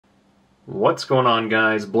What's going on,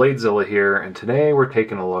 guys? Bladezilla here, and today we're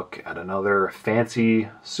taking a look at another fancy,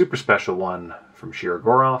 super special one from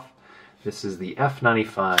Shirogorov. This is the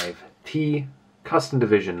F95T Custom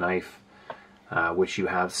Division knife, which you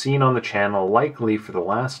have seen on the channel likely for the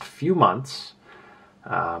last few months.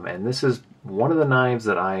 And this is one of the knives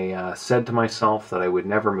that I said to myself that I would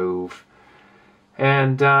never move.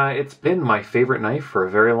 And it's been my favorite knife for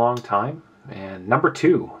a very long time. And number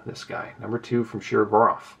two, this guy, number two from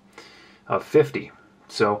Shirogorov of 50.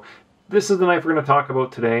 So this is the knife we're going to talk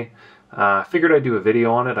about today. Figured I'd do a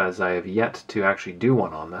video on it, as I have yet to actually do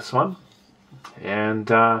one on this one. And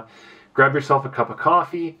grab yourself a cup of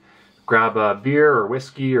coffee, grab a beer or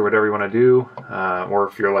whiskey or whatever you want to do, or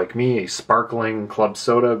if you're like me, a sparkling club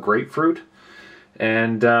soda, grapefruit.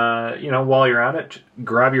 And you know, while you're at it,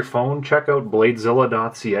 grab your phone, check out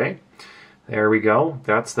bladezilla.ca. There we go.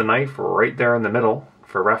 That's the knife right there in the middle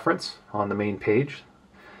for reference on the main page.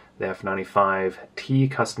 The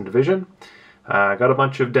F95T Custom Division. Got a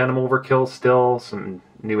bunch of denim overkill still, some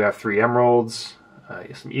new F3 Emeralds,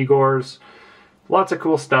 some Igors, lots of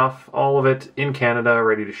cool stuff, all of it in Canada,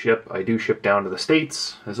 ready to ship. I do ship down to the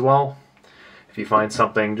States as well. If you find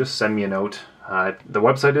something, just send me a note. The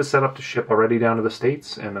website is set up to ship already down to the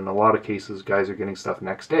States, and in a lot of cases, guys are getting stuff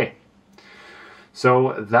next day.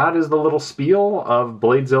 So that is the little spiel of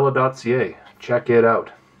bladezilla.ca. Check it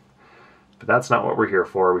out. But that's not what we're here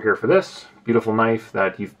for. We're here for this beautiful knife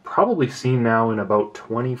that you've probably seen now in about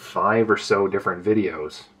 25 or so different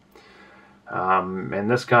videos. And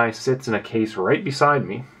this guy sits in a case right beside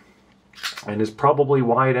me, and is probably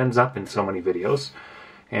why it ends up in so many videos.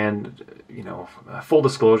 And, you know, full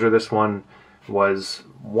disclosure, this one was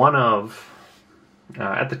one of,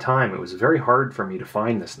 at the time, it was very hard for me to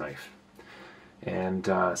find this knife. And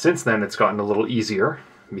since then, it's gotten a little easier,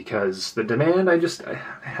 because the demand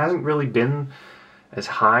hasn't really been as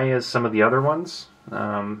high as some of the other ones.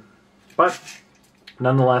 But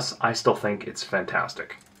nonetheless, I still think it's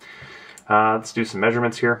fantastic. Let's do some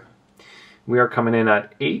measurements here. We are coming in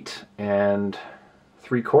at 8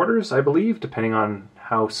 3/4, I believe, depending on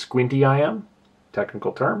how squinty I am,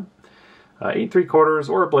 technical term. 8 3/4,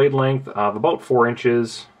 or a blade length of about 4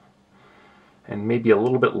 inches, and maybe a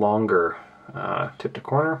little bit longer tip to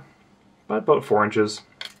corner, but about 4 inches.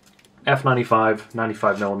 F95,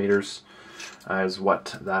 95 millimeters is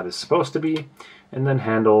what that is supposed to be. And then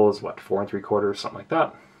handle is what, 4 3/4, something like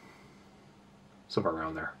that. Somewhere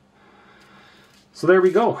around there. So there we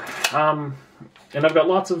go. And I've got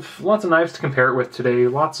lots of knives to compare it with today,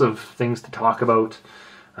 lots of things to talk about.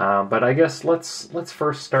 But I guess let's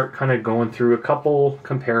first start kind of going through a couple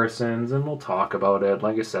comparisons, and we'll talk about it.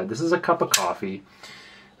 Like I said, this is a cup of coffee.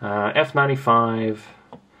 F95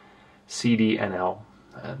 CDNL.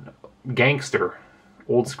 And gangster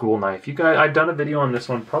old school knife. You guys, I've done a video on this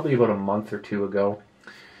one probably about a month or two ago.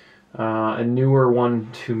 A newer one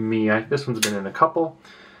to me. This one's been in a couple.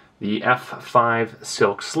 The F5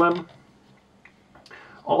 Silk Slim.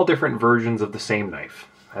 All different versions of the same knife,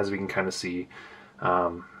 as we can kind of see.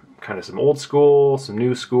 Kind of some old school, some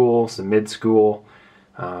new school, some mid school.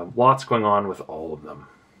 Lots going on with all of them.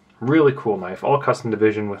 Really cool knife. All custom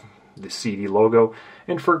division with the CD logo.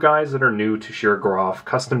 And for guys that are new to Shirogorov,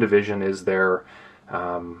 Custom Division is their,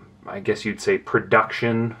 I guess you'd say,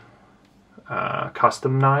 production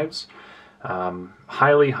custom knives.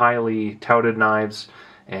 Highly, highly touted knives,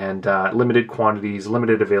 and limited quantities,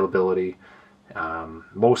 limited availability.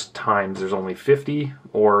 Most times there's only 50,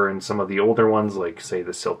 or in some of the older ones, like say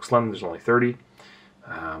the Silk Slim, there's only 30.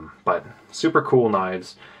 But super cool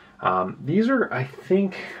knives. These are, I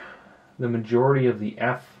think, the majority of the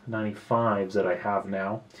F95s that I have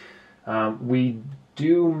now. We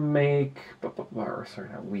do make, sorry,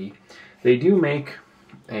 not we, they do make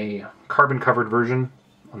a carbon covered version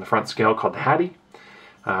on the front scale called the Hattie.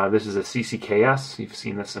 This is a CCKS. You've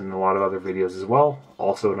seen this in a lot of other videos as well.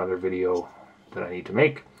 Also another video that I need to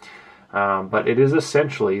make. But it is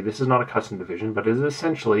essentially, this is not a custom division, but it is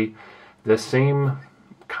essentially the same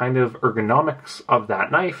kind of ergonomics of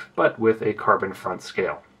that knife, but with a carbon front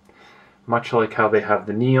scale. Much like how they have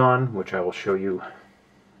the neon, which I will show you.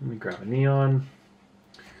 Let me grab a neon.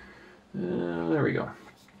 There we go.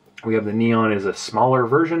 We have the neon is a smaller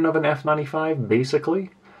version of an F95,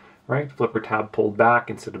 basically. Right? Flipper tab pulled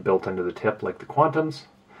back instead of built into the tip like the Quantums.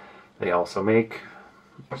 They also make,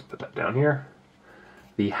 let's put that down here,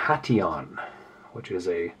 the Hattion, which is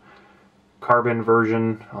a carbon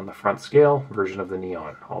version on the front scale, version of the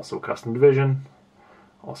neon. Also custom division.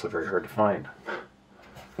 Also very hard to find.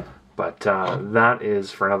 But that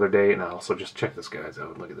is for another day, and also just check this guys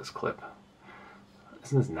out. Look at this clip.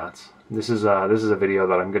 Isn't this nuts? This is a video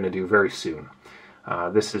that I'm going to do very soon.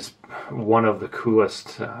 This is one of the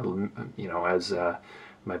coolest, you know, as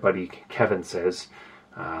my buddy Kevin says,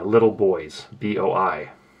 little boys, B-O-I.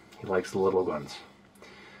 He likes the little ones.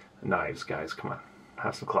 Knives, guys, come on,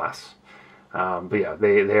 have some class. But yeah,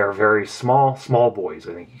 they are very small boys,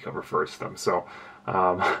 I think he refers to them. So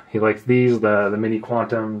he likes these, the mini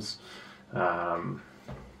Quantums,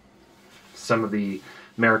 some of the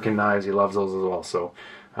American knives, he loves those as well. So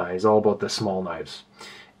he's all about the small knives.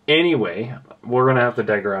 Anyway, we're going to have to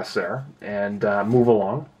digress there and move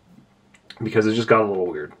along because it just got a little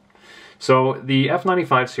weird. So the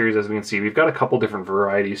F95 series, as we can see, we've got a couple different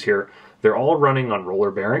varieties here. They're all running on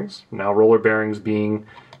roller bearings. Now, roller bearings being,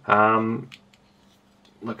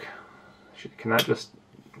 look, can I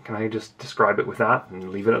just describe it with that and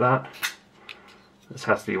leave it at that? This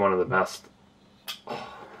has to be one of the best.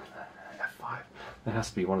 Oh, F5. That has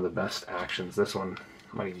to be one of the best actions. This one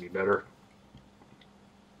might even be better.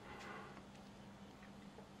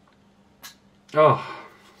 Oh,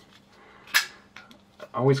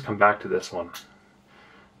 I always come back to this one.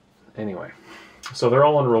 Anyway, so they're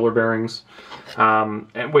all on roller bearings,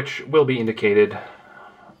 and which will be indicated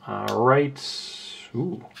right.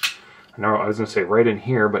 Ooh, I know I was going to say right in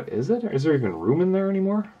here, but is it? Is there even room in there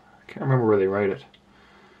anymore? I can't remember where they write it. It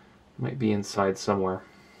might be inside somewhere,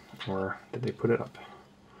 or did they put it up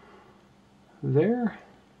there?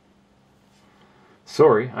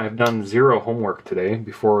 Sorry, I've done zero homework today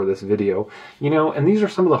before this video. You know, and these are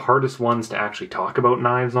some of the hardest ones to actually talk about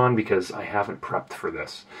knives on because I haven't prepped for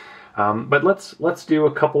this. But let's do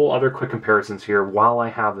a couple other quick comparisons here while I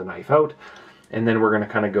have the knife out. And then we're going to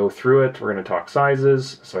kind of go through it. We're going to talk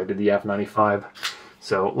sizes. So I did the F95.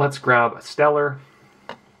 So let's grab a Stellar.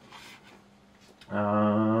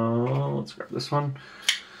 Let's grab this one.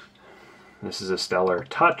 This is a Stellar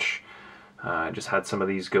Touch. I just had some of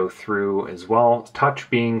these go through as well. Touch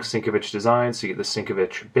being Sinkovich design, so you get the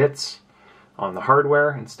Sinkovich bits on the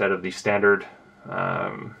hardware instead of the standard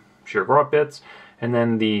Shirogorov bits. And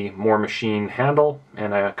then the more machine handle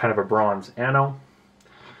and a kind of a bronze ano.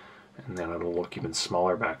 And then it'll look even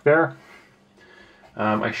smaller back there.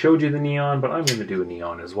 I showed you the neon, but I'm going to do a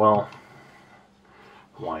neon as well.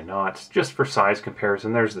 Why not? Just for size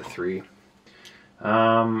comparison, there's the three.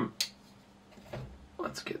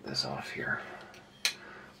 Let's get this off here.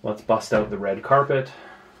 Let's bust out the red carpet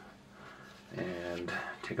and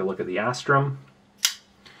take a look at the Astrum.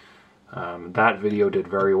 That video did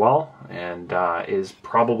very well and is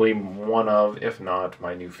probably one of, if not,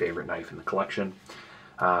 my new favorite knife in the collection.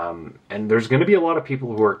 And there's going to be a lot of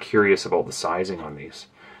people who are curious about the sizing on these.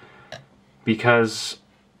 Because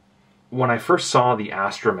when I first saw the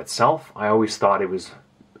Astrum itself, I always thought it was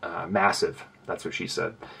massive. That's what she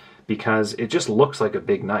said. Because it just looks like a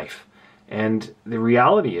big knife. And the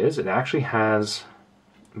reality is it actually has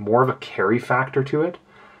more of a carry factor to it.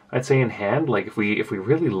 I'd say in hand, like if we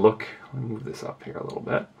really look, let me move this up here a little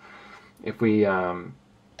bit. If we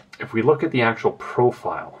look at the actual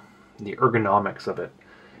profile, the ergonomics of it,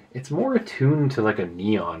 it's more attuned to like a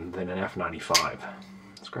neon than an F95.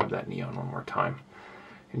 Let's grab that neon one more time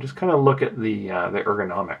and just kind of look at the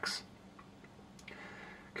ergonomics.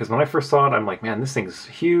 Because when I first saw it, I'm like, man, this thing's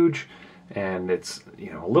huge, and it's,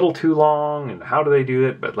 you know, a little too long, and how do they do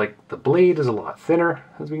it? But like the blade is a lot thinner,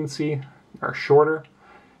 as we can see, or shorter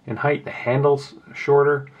in height. The handle's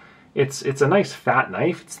shorter. It's a nice fat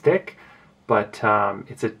knife. It's thick, but to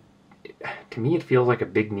me it feels like a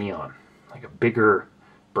big neon, like a bigger,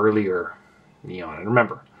 burlier neon. And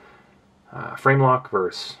remember, frame lock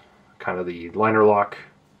versus kind of the liner lock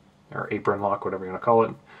or apron lock, whatever you want to call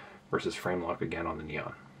it, versus frame lock again on the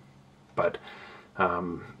neon. But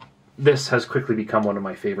this has quickly become one of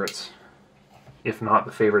my favorites, if not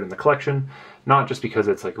the favorite in the collection. Not just because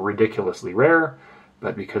it's like ridiculously rare,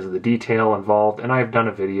 but because of the detail involved. And I've done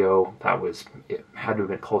a video that it had to have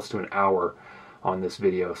been close to an hour on this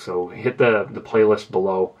video. So hit the playlist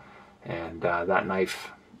below, and that knife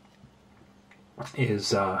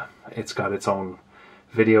is, it's got its own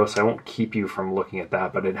video, so I won't keep you from looking at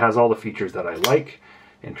that, but it has all the features that I like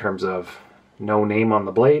in terms of no name on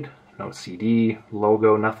the blade, no CD,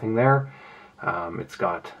 logo, nothing there. It's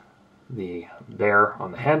got the bear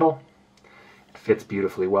on the handle. It fits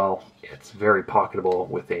beautifully well. It's very pocketable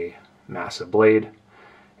with a massive blade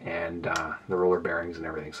and the roller bearings and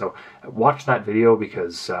everything. So watch that video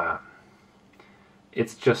because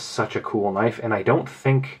it's just such a cool knife, and I don't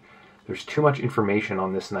think there's too much information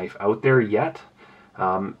on this knife out there yet.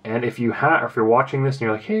 And if you're watching this and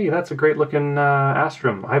you're like, hey, that's a great looking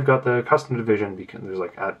Astrum, I've got the custom division, because there's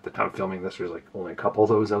like, at the time of filming this, there's like only a couple of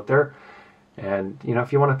those out there. And you know,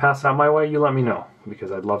 if you want to pass that my way, you let me know,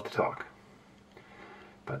 because I'd love to talk.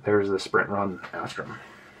 But there's the Sprint Run Astrum.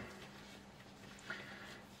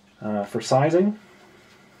 For sizing,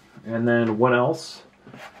 and then what else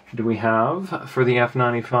do we have for the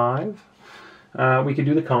F95? We could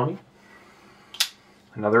do the Connie.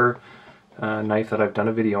 Another knife that I've done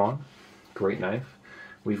a video on. Great knife.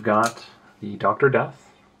 We've got the Dr.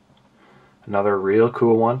 Death. Another real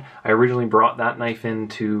cool one. I originally brought that knife in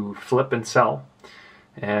to flip and sell,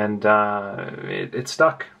 and it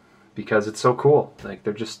stuck because it's so cool. Like,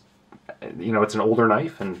 they're just, you know, it's an older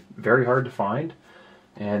knife and very hard to find,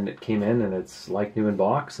 and it came in and it's like new in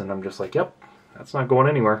box, and I'm just like, yep, that's not going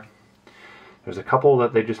anywhere. There's a couple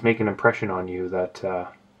that they just make an impression on you that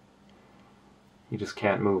you just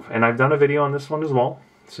can't move. And I've done a video on this one as well,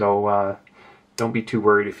 so don't be too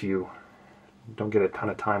worried if you don't get a ton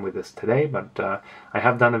of time with this today, but I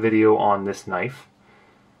have done a video on this knife.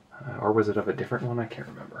 Or was it of a different one? I can't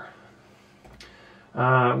remember.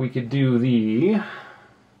 We could do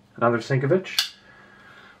another Sinkovich.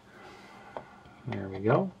 There we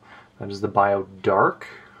go. That is the Bio Dark.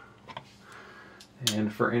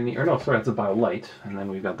 And for any, or no, sorry, that's a Bio Light. And then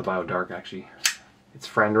we've got the Bio Dark, actually. Its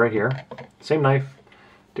friend right here. Same knife,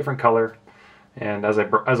 different color. And as I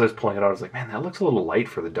was pulling it out, I was like, man, that looks a little light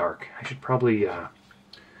for the dark. I should probably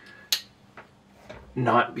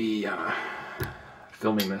not be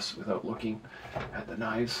filming this without looking at the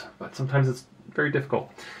knives, but sometimes it's very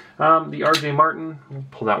difficult. The RJ Martin, we'll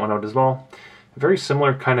pull that one out as well. Very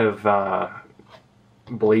similar kind of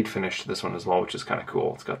blade finish to this one as well, which is kind of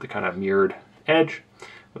cool. It's got the kind of mirrored edge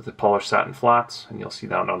with the polished satin flats, and you'll see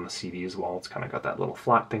that on the CD as well. It's kind of got that little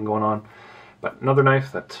flat thing going on. But another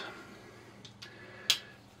knife that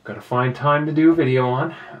got to find time to do a video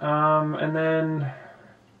on. And then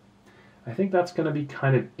I think that's going to be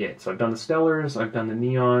kind of it. So I've done the Stellars, I've done the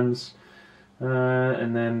Neons,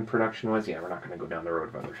 and then production-wise, yeah, we're not going to go down the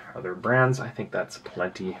road of other brands. I think that's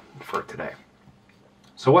plenty for today.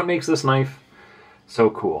 So what makes this knife so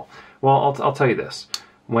cool? Well, I'll tell you this.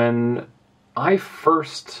 When I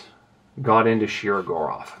first got into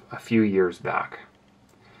Shirogorov a few years back,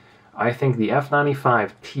 I think the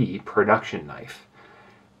F95T production knife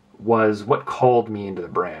was what called me into the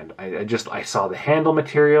brand. I saw the handle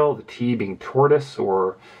material, the T being tortoise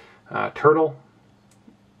or turtle.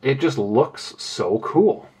 It just looks so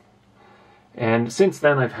cool. And since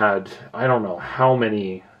then I've had, I don't know how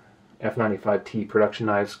many F95T production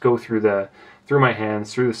knives go through my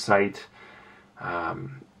hands, through the site,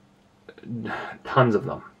 tons of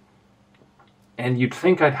them. And you'd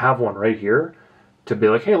think I'd have one right here to be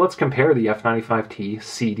like, hey, let's compare the F95T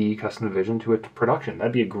CD Custom Division to a production.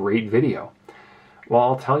 That'd be a great video. Well,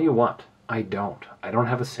 I'll tell you what, I don't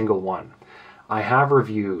have a single one. I have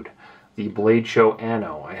reviewed the Blade Show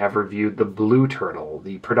Anno, I have reviewed the Blue Turtle,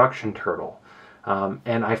 the Production Turtle,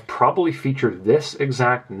 and I've probably featured this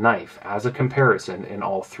exact knife as a comparison in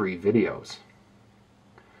all three videos.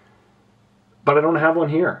 But I don't have one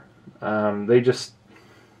here.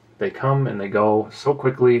 They come and they go so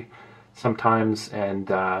quickly sometimes,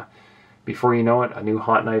 and before you know it, a new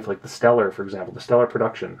hot knife like the Stellar, for example, the Stellar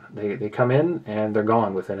Production, they come in and they're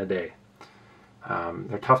gone within a day.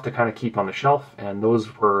 They're tough to kind of keep on the shelf, and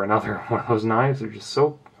those were another one of those knives. They're just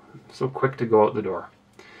so quick to go out the door.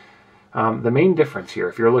 The main difference here,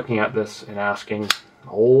 if you're looking at this and asking,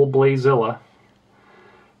 old Blazilla,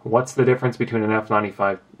 what's the difference between an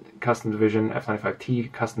F95 Custom Division,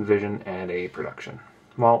 F95T Custom Division, and a production?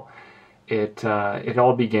 Well, it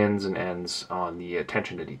all begins and ends on the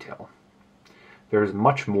attention to detail. There's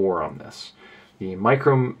much more on this. The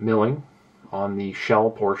micro milling on the shell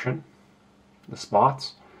portion, the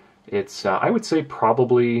spots, it's, I would say,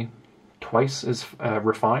 probably twice as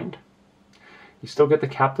refined. You still get the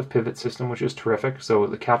captive pivot system, which is terrific. So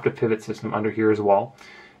the captive pivot system under here as well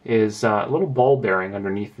is a little ball bearing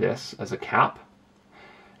underneath this as a cap,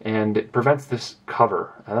 and it prevents this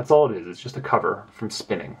cover, and that's all it is. It's just a cover from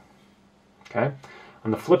spinning. Okay.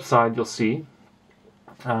 On the flip side, you'll see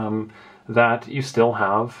that you still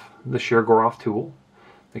have the Shirogorov tool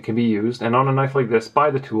that can be used, and on a knife like this,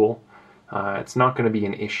 buy the tool. It's not going to be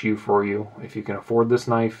an issue for you if you can afford this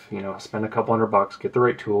knife. You know, spend a couple $100, get the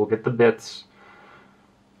right tool, get the bits,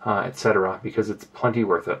 etc., because it's plenty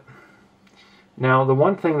worth it. Now, the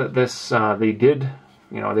one thing that this they did,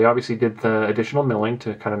 you know, they obviously did the additional milling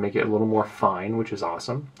to kind of make it a little more fine, which is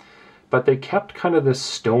awesome. But they kept kind of this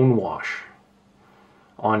stone wash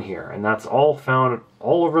on here, and that's all found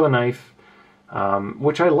all over the knife,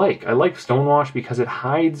 which I like. I like stone wash because it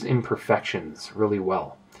hides imperfections really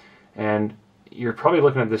well. And you're probably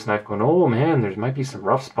looking at this knife going, oh man, there might be some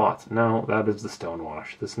rough spots. No, that is the stone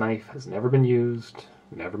wash. This knife has never been used,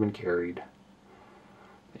 never been carried.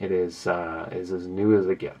 It is as new as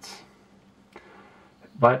it gets.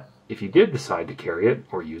 But if you did decide to carry it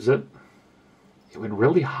or use it, it would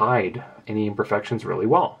really hide any imperfections really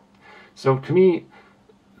well. So to me,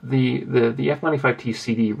 the F95T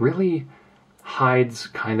CD really hides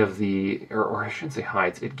kind of or I shouldn't say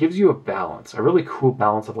hides, it gives you a balance, a really cool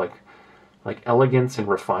balance of like elegance and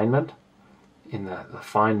refinement in the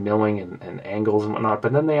fine milling and angles and whatnot,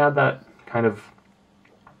 but then they add that kind of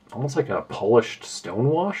almost like a polished stone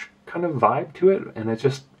wash kind of vibe to it, and it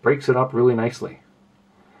just breaks it up really nicely.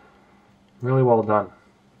 Really well done.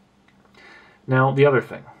 Now the other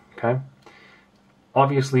thing, okay?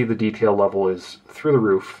 Obviously the detail level is through the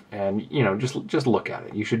roof, and you know, just look at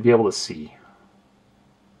it. You should be able to see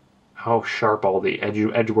how sharp all the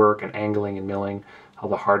edge work and angling and milling, how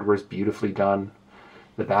the hardware is beautifully done.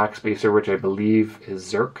 The backspacer, which I believe is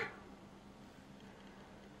Zerk.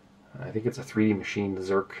 I think it's a 3D machine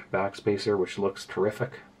Zerk backspacer, which looks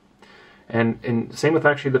terrific. And same with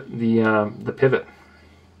actually the pivot.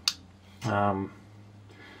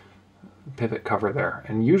 Pivot cover there.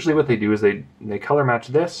 And usually what they do is they color match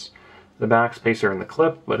this, the backspacer and the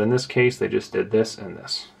clip, but in this case they just did this and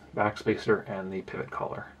this. Backspacer and the pivot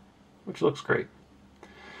collar, which looks great.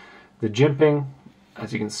 The jimping,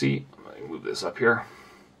 as you can see, let me move this up here.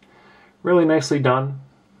 Really nicely done,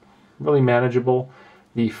 really manageable.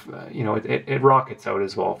 You know, it rockets out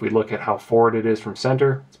as well. If we look at how forward it is from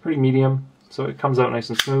center, it's pretty medium, so it comes out nice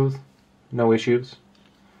and smooth, no issues.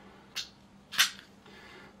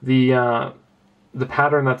 The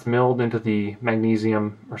pattern that's milled into the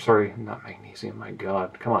magnesium, or sorry, not magnesium, my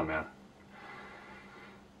god, come on man.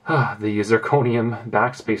 The zirconium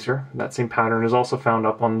backspacer, that same pattern is also found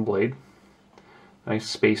up on the blade. Nice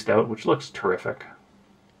spaced out, which looks terrific.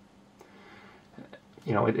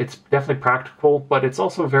 You know, it's definitely practical, but it's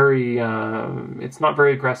also very, it's not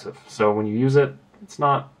very aggressive. So when you use it, it's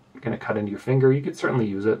not going to cut into your finger. You could certainly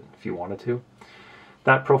use it if you wanted to.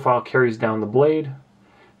 That profile carries down the blade.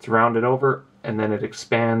 It's rounded over, and then it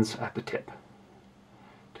expands at the tip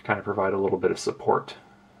to kind of provide a little bit of support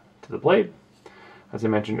to the blade. As I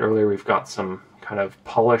mentioned earlier, we've got some kind of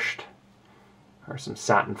polished, or some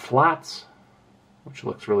satin flats, which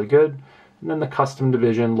looks really good. And then the custom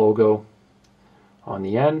division logo on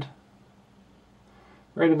the end,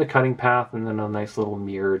 right in the cutting path, and then a nice little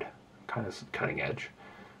mirrored kind of cutting edge,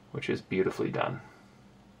 which is beautifully done.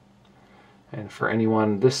 And for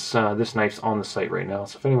anyone, this knife's on the site right now,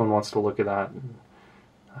 so if anyone wants to look at that and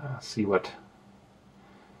see what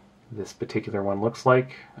this particular one looks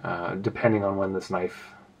like, depending on when this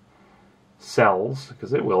knife sells,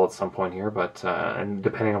 because it will at some point here, but and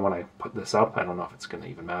depending on when I put this up, I don't know if it's going to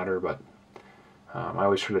even matter, but I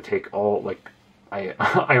always try to take all, like,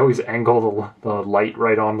 I always angle the light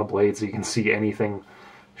right on the blade so you can see anything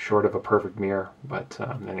short of a perfect mirror, but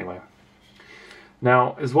anyway.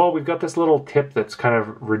 Now, as well, we've got this little tip that's kind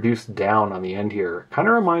of reduced down on the end here. Kind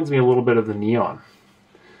of reminds me a little bit of the neon,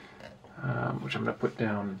 which I'm going to put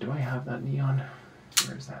down. Do I have that neon?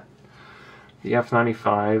 Where is that? The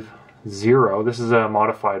F95 This is a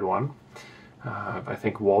modified one. I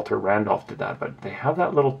think Walter Randolph did that, but they have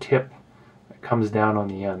that little tip that comes down on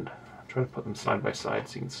the end. I'll try to put them side by side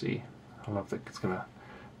so you can see. I don't know if it's going to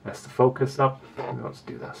mess the focus up. Maybe let's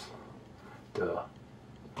do this. Duh.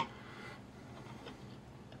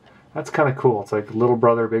 That's kind of cool. It's like little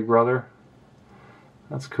brother, big brother.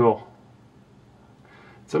 That's cool.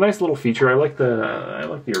 It's a nice little feature. I like the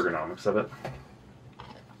ergonomics of it.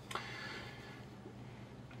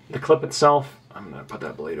 The clip itself, I'm going to put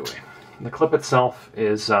that blade away. The clip itself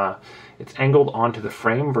is it's angled onto the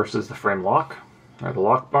frame versus the frame lock, or the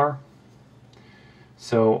lock bar.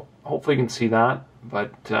 So hopefully you can see that,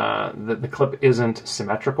 but the clip isn't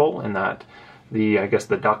symmetrical in that I guess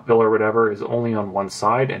the duck bill or whatever is only on one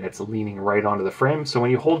side and it's leaning right onto the frame. So when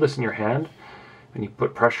you hold this in your hand and you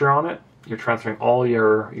put pressure on it, you're transferring all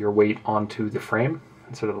your weight onto the frame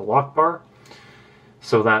instead of the lock bar,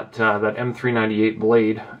 so that that M398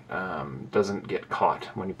 blade doesn't get caught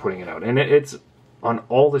when you're putting it out. And it's on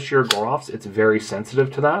all the Shirogorovs, it's very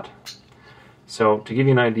sensitive to that. So to give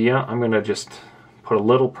you an idea, I'm going to just put a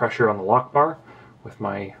little pressure on the lock bar with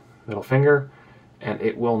my middle finger, and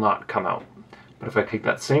it will not come out. But if I take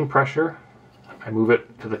that same pressure, I move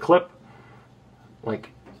it to the clip, like,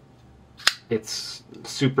 it's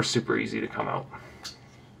super, super easy to come out.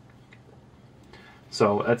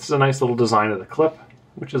 So that's a nice little design of the clip,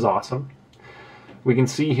 which is awesome. We can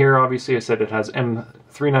see here, obviously, I said it has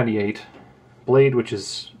M398 blade, which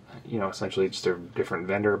is, you know, essentially just a different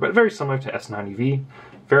vendor, but very similar to S90V.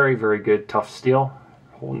 Very, very good, tough steel,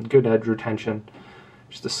 good edge retention,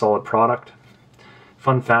 just a solid product.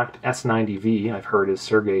 Fun fact, S90V, I've heard, is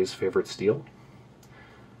Sergey's favorite steel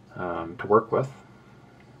to work with.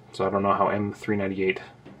 So I don't know how M398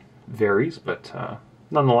 varies, but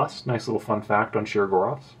nonetheless, nice little fun fact on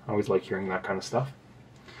Shirogorovs. I always like hearing that kind of stuff.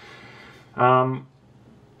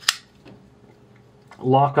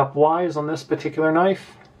 Lockup wise on this particular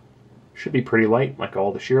knife, should be pretty light, like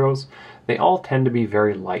all the Shiros. They all tend to be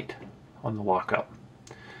very light on the lockup.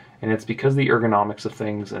 And it's because of the ergonomics of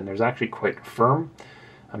things, and there's actually quite a firm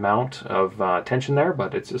amount of tension there,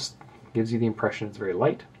 but it just gives you the impression it's very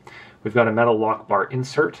light. We've got a metal lock bar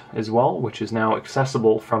insert as well, which is now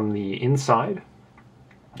accessible from the inside,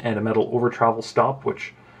 and a metal over travel stop,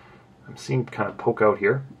 which I'm seeing kind of poke out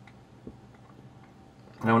here.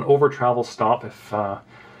 Now an over travel stop, if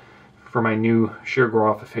for my new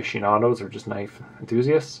Shirogorov aficionados or just knife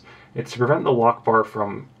enthusiasts, it's to prevent the lock bar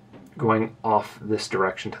from going off this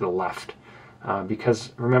direction to the left.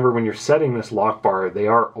 Because remember, when you're setting this lock bar, they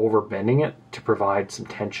are over bending it to provide some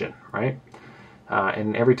tension, right?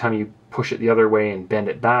 And every time you push it the other way and bend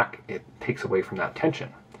it back, it takes away from that tension.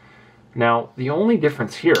 Now, the only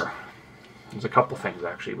difference here, there's a couple things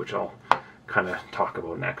actually, which I'll kind of talk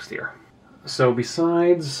about next here. So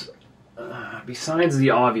besides the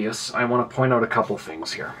obvious, I want to point out a couple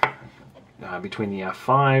things here. Between the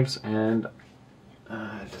F5s and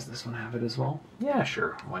does this one have it as well? Yeah,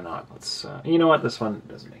 sure. Why not? Let's. You know what? This one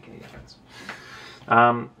doesn't make any difference.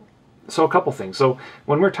 So a couple things. So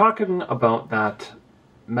when we're talking about that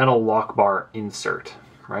metal lock bar insert,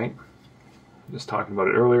 right? Just talking about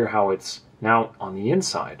it earlier, how it's now on the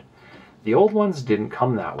inside. The old ones didn't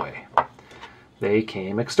come that way. They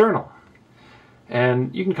came external.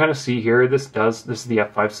 And you can kind of see here, this is the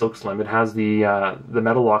F5 Silk Slim. It has the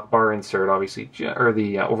metal lock bar insert, obviously, or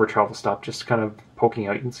the over travel stop, just kind of poking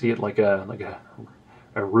out. You can see it like a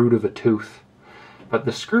root of a tooth. But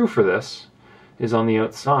the screw for this is on the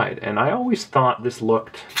outside, and I always thought this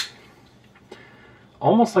looked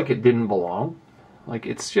almost like it didn't belong. Like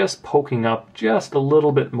it's just poking up just a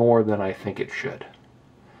little bit more than I think it should.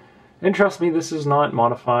 And trust me, this is not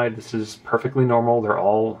modified. This is perfectly normal. They're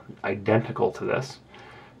all identical to this.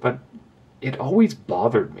 But it always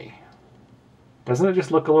bothered me. Doesn't it just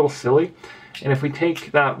look a little silly? And if we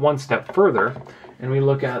take that one step further and we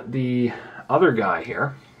look at the other guy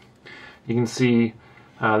here, you can see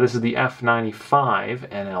this is the F95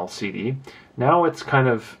 NLCD. Now it's kind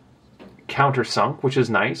of countersunk, which is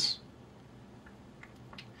nice.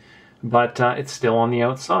 But it's still on the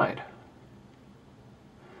outside,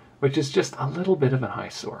 which is just a little bit of an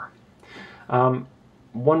eyesore.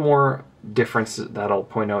 One more difference that I'll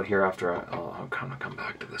point out here after I'll kind of come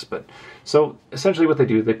back to this. But so essentially what they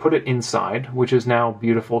do, they put it inside, which is now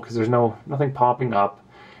beautiful because there's nothing popping up.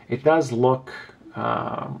 It does look,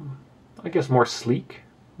 I guess, more sleek,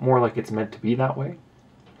 more like it's meant to be that way.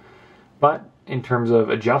 But in terms of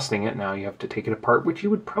adjusting it, now you have to take it apart, which you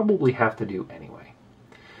would probably have to do anyway.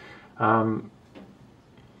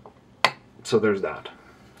 So there's that.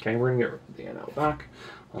 Okay, we're going to get the end out back.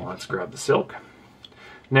 Well, let's grab the silk.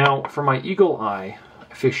 Now, for my eagle eye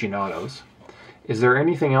aficionados, is there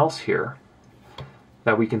anything else here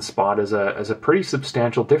that we can spot as a pretty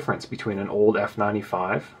substantial difference between an old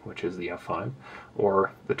F95, which is the F5,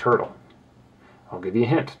 or the Turtle? I'll give you a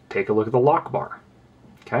hint. Take a look at the lock bar.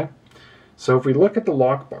 Okay? So if we look at the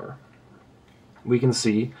lock bar, we can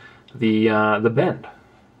see the bend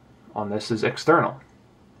on this is external.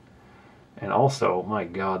 And also, my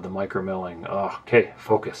God, the micromilling. Oh, okay,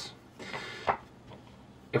 focus.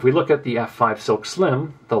 If we look at the F5 Silk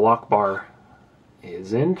Slim, the lock bar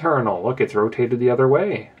is internal. Look, it's rotated the other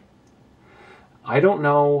way. I don't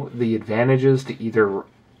know the advantages to either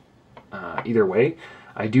way.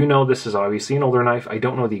 I do know this is obviously an older knife. I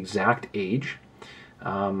don't know the exact age.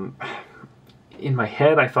 In my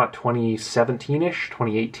head, I thought 2017-ish,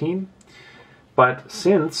 2018. But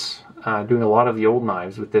since doing a lot of the old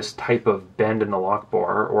knives with this type of bend in the lock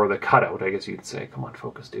bar, or the cutout, I guess you'd say, come on,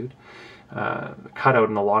 focus, dude. The cutout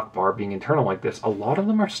in the lock bar being internal like this, a lot of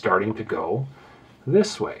them are starting to go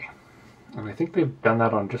this way. And I think they've done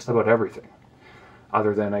that on just about everything.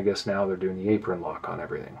 Other than, I guess, now they're doing the apron lock on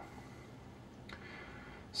everything.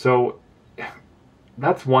 So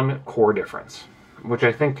that's one core difference, which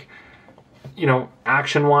I think, you know,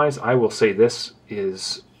 action-wise, I will say this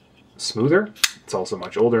is smoother. It's also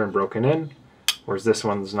much older and broken in, whereas this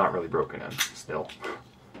one's not really broken in still.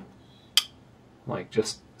 Like,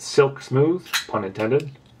 just silk smooth, pun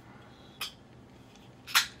intended.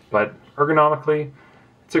 But ergonomically,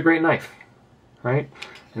 it's a great knife, right?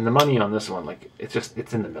 And the money on this one, like, it's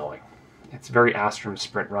in the milling. It's very Astrum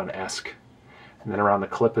Sprint Run-esque. And then around the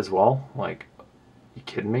clip as well, like, you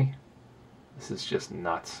kidding me? This is just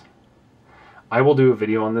nuts. I will do a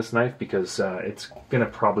video on this knife because it's going to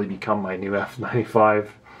probably become my new F95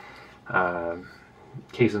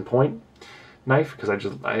 case in point knife, because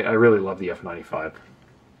I really love the F95.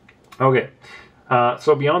 Okay,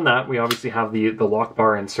 so beyond that, we obviously have the lock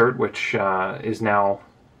bar insert, which is now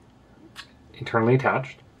internally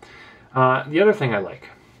attached. The other thing I like,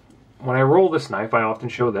 when I roll this knife, I often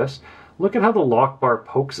show this. Look at how the lock bar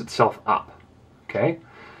pokes itself up, okay?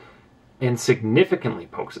 And significantly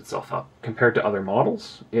pokes itself up compared to other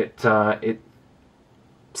models. It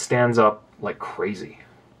stands up like crazy.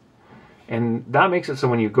 And that makes it so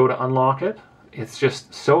when you go to unlock it, it's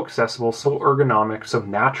just so accessible, so ergonomic, so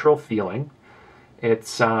natural feeling. It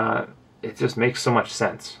just makes so much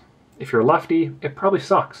sense. If you're a lefty, it probably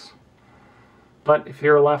sucks. But if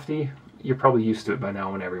you're a lefty, you're probably used to it by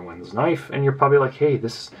now in everyone's knife, and you're probably like, hey,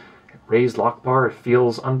 this raised lock bar, it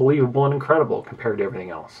feels unbelievable and incredible compared to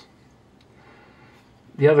everything else.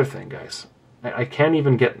 The other thing, guys, I can't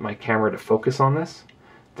even get my camera to focus on this.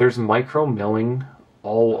 There's micro milling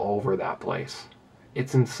all over that place.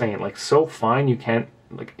 It's insane, like so fine you can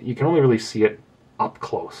only really see it up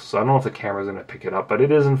close. So I don't know if the camera's gonna pick it up, but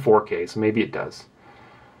it is in 4K, so maybe it does.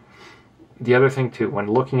 The other thing too,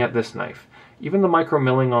 when looking at this knife, even the micro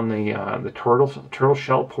milling on the turtle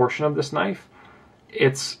shell portion of this knife,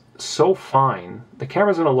 it's so fine. The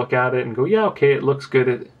camera's gonna look at it and go, yeah, okay, it looks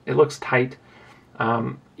good, it looks tight.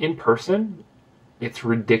 In person, it's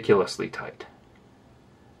ridiculously tight,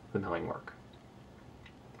 the milling work.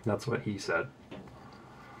 That's what he said.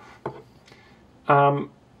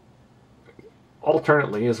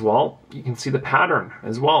 Alternately as well, you can see the pattern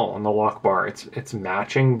as well on the lock bar. It's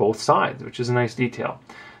matching both sides, which is a nice detail.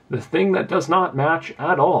 The thing that does not match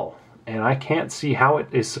at all, and I can't see how it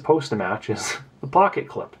is supposed to match, is the pocket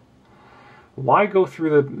clip. Why go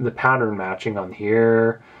through the pattern matching on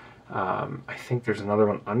here? I think there's another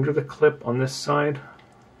one under the clip on this side.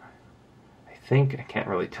 I can't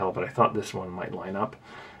really tell, but I thought this one might line up.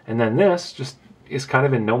 And then this just is kind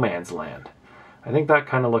of in no man's land. I think that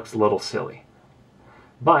kind of looks a little silly.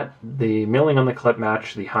 But the milling on the clip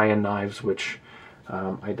matched the high-end knives, which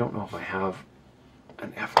I don't know if I have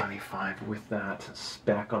an F95 with that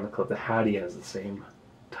spec on the clip. The Hattie has the same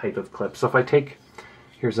type of clip. So if I take,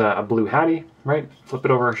 here's a blue Hattie, right? Flip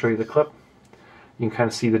it over and show you the clip. You can kind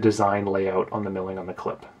of see the design layout on the milling on the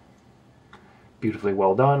clip. Beautifully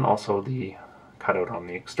well done. Also the cutout on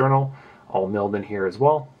the external, all milled in here as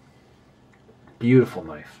well. Beautiful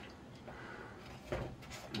knife.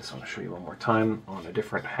 Just want to show you one more time on a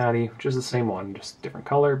different Hattie, which is the same one, just different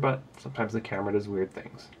color, but sometimes the camera does weird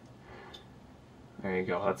things. There you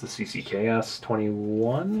go. That's a CCKS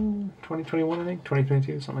 2021, I think,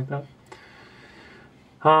 2022, something like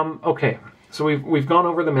that. Okay, so we've gone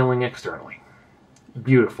over the milling externally.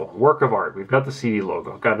 Beautiful, work of art. We've got the CD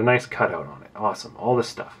logo, got a nice cutout on it. Awesome, all this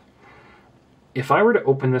stuff. If I were to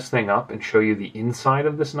open this thing up and show you the inside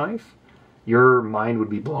of this knife, your mind would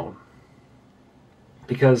be blown.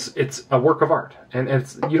 Because it's a work of art, and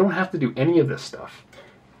you don't have to do any of this stuff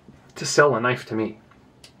to sell a knife to me.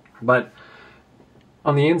 But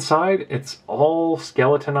on the inside, it's all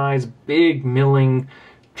skeletonized, big milling,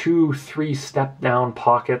 2-3 step down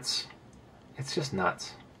pockets. It's just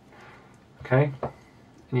nuts. Okay,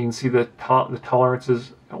 and you can see the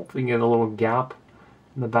tolerances. Hopefully, you can get a little gap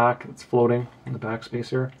in the back that's floating in the back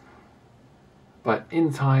spacer. But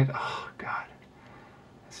inside, oh god.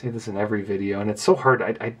 I say this in every video, and it's so hard.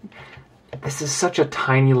 This is such a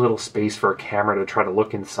tiny little space for a camera to try to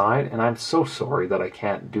look inside, and I'm so sorry that I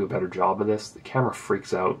can't do a better job of this. The camera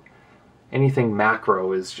freaks out. Anything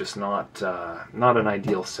macro is just not an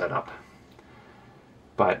ideal setup.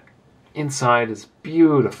 But inside is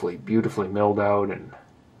beautifully, beautifully milled out and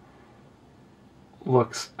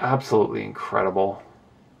looks absolutely incredible.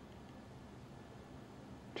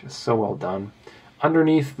 Just so well done.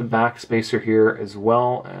 Underneath the back spacer here as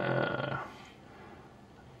well,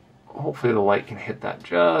 hopefully the light can hit that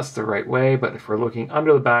just the right way, but if we're looking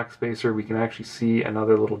under the back spacer, we can actually see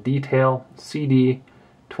another little detail. CD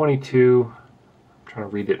 22, I'm trying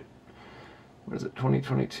to read it, what is it,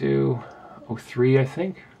 2022-03, I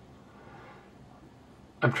think?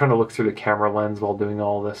 I'm trying to look through the camera lens while doing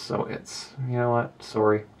all this, so it's, you know what,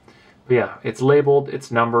 sorry. But yeah, it's labeled,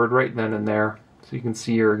 it's numbered right then and there. So you can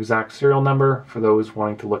see your exact serial number for those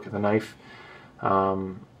wanting to look at the knife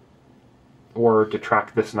or to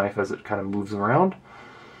track this knife as it kind of moves around.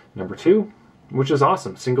 Number 2, which is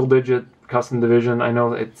awesome. Single digit custom division. I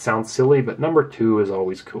know it sounds silly, but number 2 is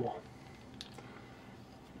always cool.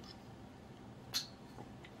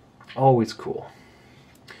 Always cool.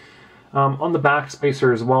 On the back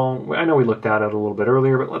spacer as well, I know we looked at it a little bit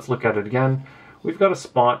earlier, but let's look at it again. We've got a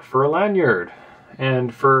spot for a lanyard.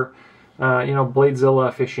 And for, Bladezilla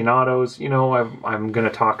aficionados, I'm going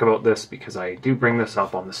to talk about this because I do bring this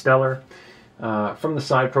up on the Stellar. From the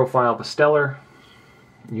side profile of the Stellar,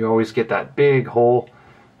 you always get that big hole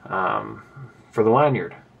for the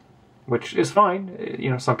lanyard, which is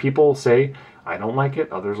fine. Some people say, I don't like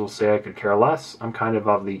it. Others will say I could care less. I'm kind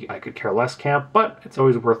of the I could care less camp, but it's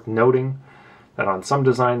always worth noting that on some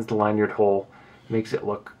designs, the lanyard hole makes it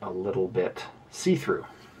look a little bit see-through.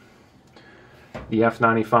 The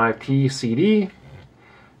F95T CD,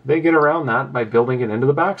 they get around that by building it into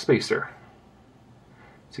the back spacer.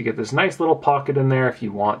 So you get this nice little pocket in there if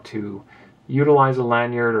you want to utilize a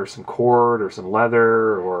lanyard or some cord or some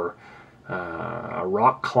leather or a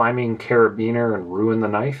rock climbing carabiner and ruin the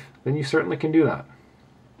knife, then you certainly can do that.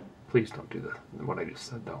 Please don't do what I just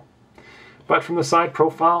said though. But from the side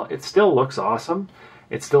profile, it still looks awesome.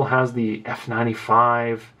 It still has the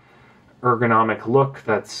F95 ergonomic look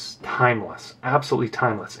that's timeless, absolutely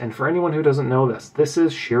timeless. And for anyone who doesn't know this, this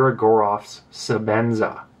is Shirogorov's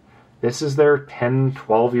Sebenza. This is their 10,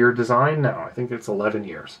 12-year design now. I think it's 11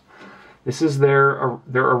 years. This is their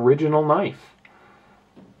original knife.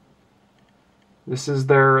 This is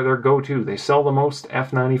their go-to. They sell the most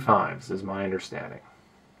F95s, is my understanding.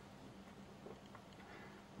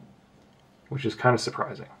 Which is kind of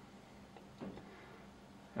surprising.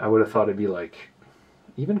 I would have thought it'd be like,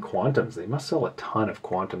 even Quantums. They must sell a ton of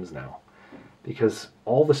Quantums now. Because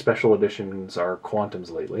all the special editions are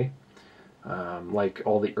Quantums lately. Like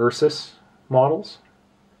all the Ursus models.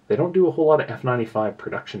 They don't do a whole lot of F95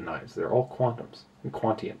 production knives. They're all Quantums and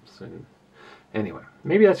Quantiums. And anyway,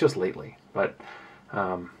 maybe that's just lately. But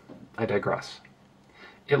I digress.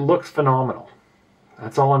 It looks phenomenal.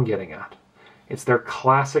 That's all I'm getting at. It's their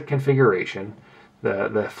classic configuration.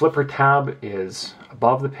 The flipper tab is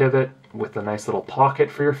above the pivot with a nice little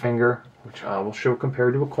pocket for your finger, which I will show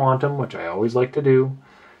compared to a Quantum, which I always like to do.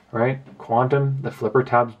 Right? Quantum, the flipper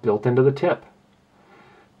tab's built into the tip.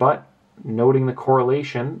 But noting the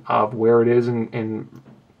correlation of where it is in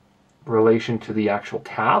relation to the actual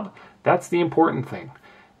tab, that's the important thing.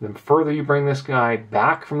 The further you bring this guy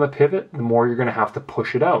back from the pivot, the more you're going to have to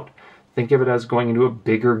push it out. Think of it as going into a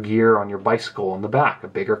bigger gear on your bicycle in the back, a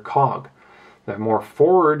bigger cog. The more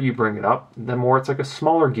forward you bring it up, the more it's like a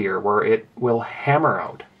smaller gear where it will hammer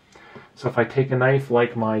out. So if I take a knife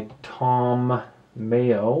like my Tom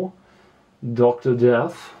Mayo Dr.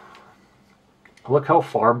 Death, look how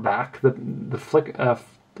far back the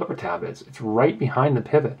flipper tab is. It's right behind the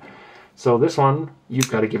pivot. So this one,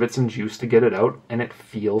 you've got to give it some juice to get it out, and it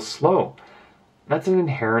feels slow. That's an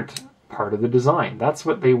inherent part of the design. That's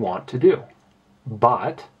what they want to do.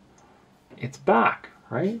 But it's back,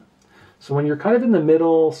 right? So when you're kind of in the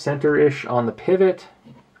middle, center-ish on the pivot,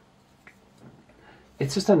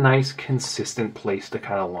 it's just a nice, consistent place to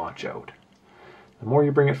kind of launch out. The more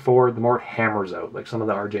you bring it forward, the more it hammers out, like some of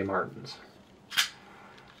the RJ Martins.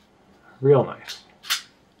 Real nice.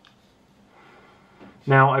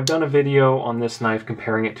 Now, I've done a video on this knife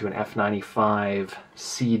comparing it to an F95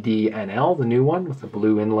 CD-NL, the new one, with the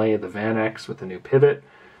blue inlay of the Van X with the new pivot.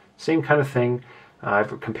 Same kind of thing.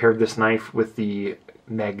 I've compared this knife with the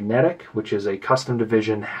Magnetic, which is a custom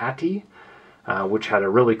division Hattie, which had a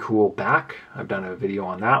really cool back. I've done a video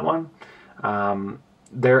on that one.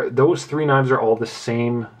 Those three knives are all the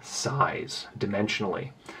same size,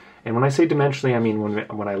 dimensionally. And when I say dimensionally, I mean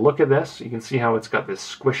when I look at this, you can see how it's got this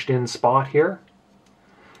squished in spot here.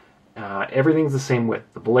 Everything's the same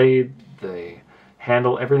width. The blade, the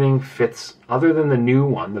handle, everything fits, other than the new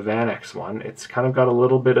one, the Van X one. It's kind of got a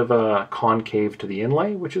little bit of a concave to the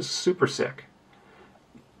inlay, which is super sick.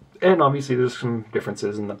 And obviously there's some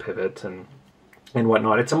differences in the pivot and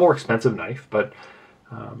whatnot. It's a more expensive knife, but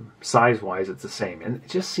size-wise it's the same. And it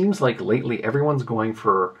just seems like lately everyone's going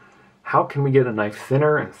for, how can we get a knife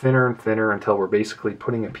thinner and thinner and thinner until we're basically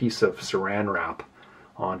putting a piece of saran wrap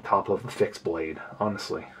on top of the fixed blade,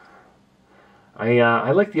 honestly.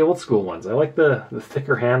 I like the old school ones. I like the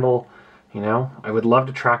thicker handle, you know. I would love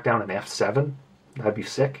to track down an F7. That'd be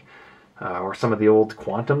sick. Or some of the old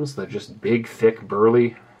Quantums, they're just big, thick,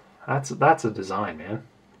 burly. That's a design, man.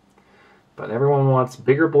 But everyone wants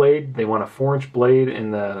bigger blade. They want a 4-inch blade in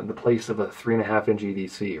the place of a 3.5-inch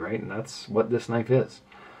EDC, right? And that's what this knife is.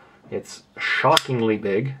 It's shockingly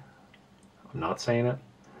big. I'm not saying it.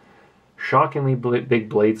 Shockingly big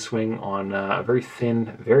blade swing on a very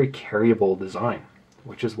thin, very carryable design,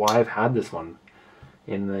 which is why I've had this one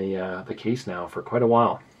in the case now for quite a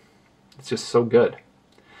while. It's just so good.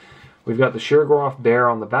 We've got the Shirogorov bear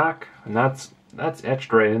on the back, and that's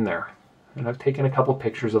etched right in there. and I've taken a couple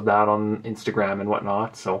pictures of that on Instagram and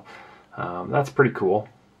whatnot, so that's pretty cool.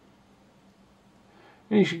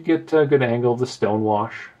 And you should get a good angle of the stone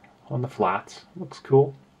wash on the flats. Looks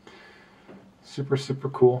cool. Super, super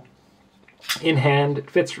cool. In hand, it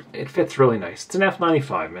fits really nice. It's an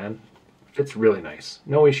F95, man. It fits really nice.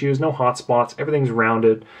 No issues, no hot spots. Everything's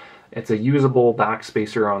rounded. It's a usable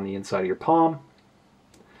backspacer on the inside of your palm.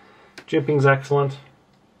 Jimping's excellent.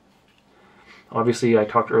 Obviously, I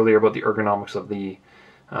talked earlier about the ergonomics of the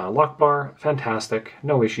lock bar. Fantastic.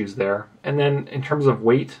 No issues there. And then in terms of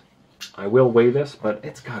weight, I will weigh this, but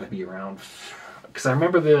it's got to be around, because I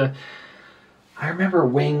remember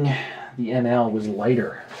weighing the NL was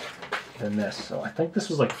lighter than this, so I think this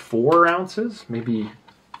was like 4 ounces, maybe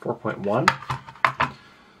 4.1.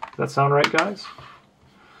 Does that sound right, guys?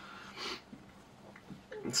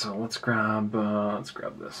 So let's grab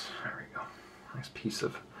this. There we go. Nice piece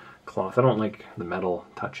of cloth. I don't like the metal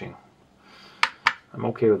touching. I'm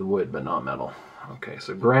okay with wood, but not metal. Okay,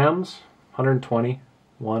 so grams, 120,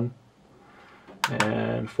 1,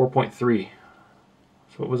 and 4.3.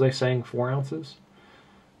 So what was I saying? 4 ounces?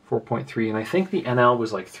 4.3, and I think the NL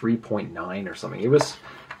was like 3.9 or something. It was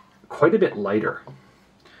quite a bit lighter,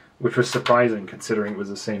 which was surprising considering it was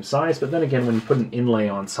the same size. But then again, when you put an inlay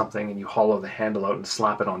on something and you hollow the handle out and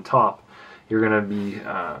slap it on top, you're going to be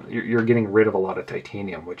you're getting rid of a lot of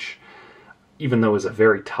titanium, which, even though is a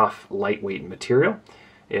very tough, lightweight material,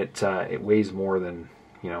 it weighs more than,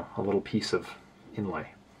 you know, a little piece of inlay.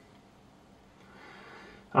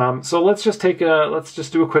 So let's just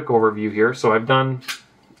do a quick overview here. So I've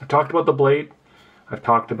talked about the blade, I've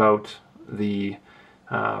talked about the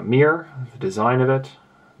mirror, the design of it,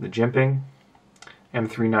 the jimping,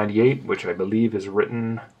 M398, which I believe is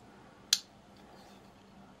written,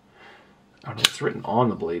 I don't know, it's written on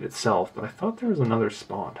the blade itself, but I thought there was another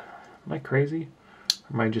spot. Am I crazy?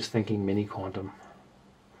 Or am I just thinking mini quantum?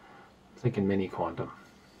 I'm thinking mini quantum.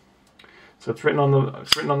 So it's written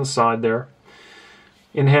on the side there.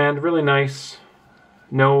 In hand, really nice.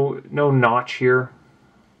 No notch here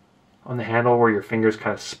on the handle where your fingers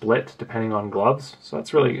kind of split depending on gloves. So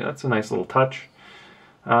that's a nice little touch.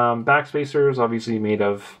 Backspacer is obviously made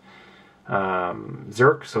of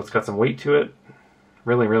Zerk, so it's got some weight to it.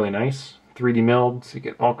 Really, really nice. 3D milled, so you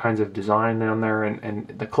get all kinds of design down there. And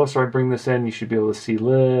the closer I bring this in, you should be able to see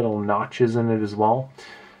little notches in it as well,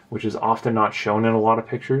 which is often not shown in a lot of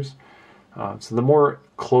pictures. So the more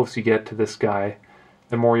close you get to this guy,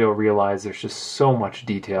 the more you'll realize there's just so much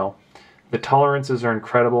detail. The tolerances are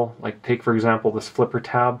incredible. Like, take for example this flipper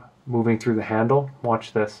tab moving through the handle.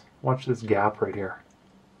 Watch this. Watch this gap right here.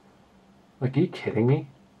 Like, are you kidding me?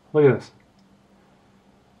 Look at this.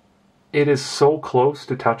 It is so close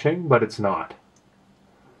to touching, but it's not.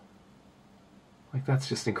 Like, that's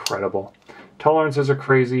just incredible. Tolerances are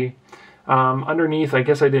crazy. Underneath, I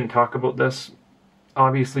guess I didn't talk about this.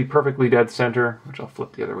 Obviously, perfectly dead center, which I'll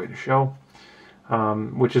flip the other way to show.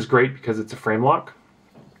 Which is great because it's a frame lock.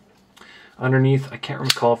 Underneath, I can't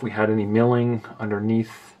recall if we had any milling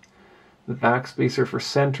underneath the backspacer for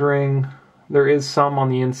centering. There is some on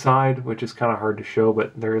the inside, which is kind of hard to show,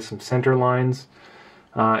 but there is some center lines.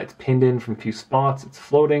 It's pinned in from a few spots. It's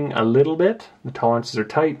floating a little bit. The tolerances are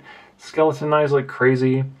tight. Skeletonized like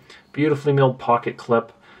crazy. Beautifully milled pocket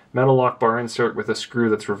clip. Metal lock bar insert with a screw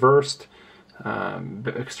that's reversed.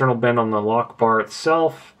 External bend on the lock bar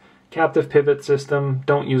itself. Captive pivot system.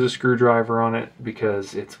 Don't use a screwdriver on it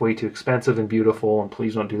because it's way too expensive and beautiful, and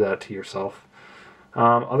please don't do that to yourself.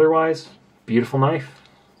 Otherwise, beautiful knife.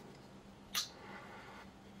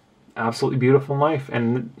 Absolutely beautiful knife,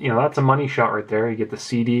 and you know, that's a money shot right there. You get the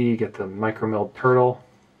CD, you get the micro milled turtle.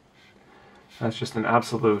 That's just an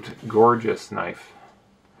absolute gorgeous knife,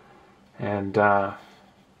 and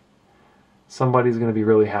somebody's going to be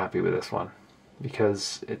really happy with this one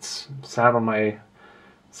because it's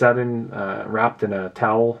wrapped in a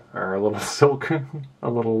towel or a little silk, a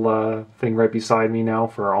little thing right beside me now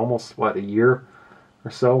for almost, what, a year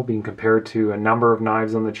or so, being compared to a number of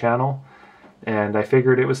knives on the channel. And I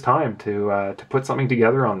figured it was time to put something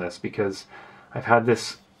together on this because I've had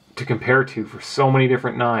this to compare to for so many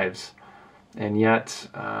different knives, and yet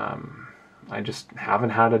I just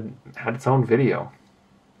haven't had its own video.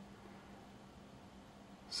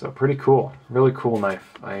 So pretty cool, really cool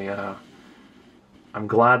knife. I'm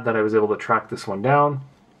glad that I was able to track this one down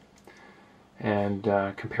and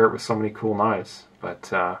compare it with so many cool knives.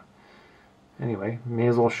 But anyway, may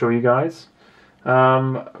as well show you guys.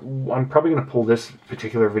 I'm probably going to pull this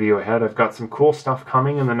particular video ahead. I've got some cool stuff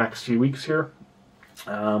coming in the next few weeks here.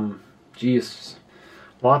 Geez,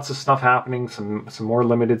 lots of stuff happening, some more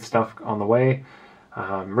limited stuff on the way.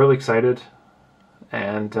 I'm really excited,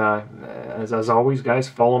 And as always, guys,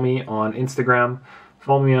 follow me on Instagram.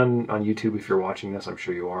 Follow me on YouTube if you're watching this. I'm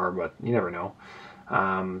sure you are, but you never know.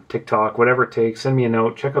 TikTok, whatever it takes. Send me a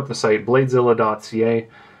note. Check out the site, bladezilla.ca.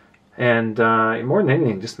 And more than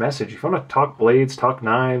anything, just message. If you want to talk blades, talk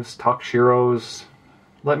knives, talk Shiros,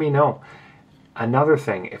 let me know. Another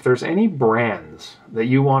thing, if there's any brands that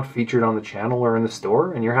you want featured on the channel or in the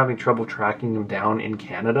store and you're having trouble tracking them down in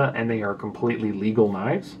Canada and they are completely legal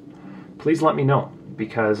knives, please let me know,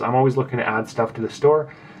 because I'm always looking to add stuff to the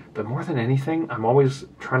store. But more than anything, I'm always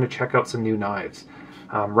trying to check out some new knives.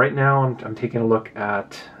 Right now I'm taking a look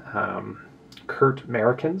at Kurt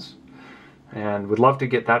Americans, and would love to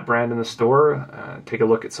get that brand in the store, take a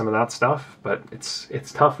look at some of that stuff. But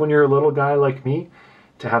it's tough when you're a little guy like me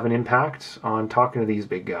to have an impact on talking to these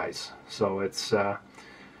big guys. So it's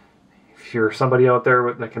if you're somebody out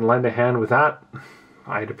there that can lend a hand with that,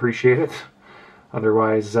 I'd appreciate it.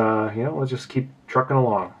 Otherwise, let's just keep trucking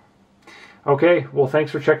along. Okay, well,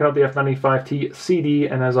 thanks for checking out the F95T CD,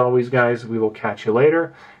 and as always, guys, we will catch you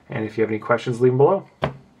later. And if you have any questions, leave them below.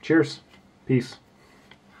 Cheers. Peace.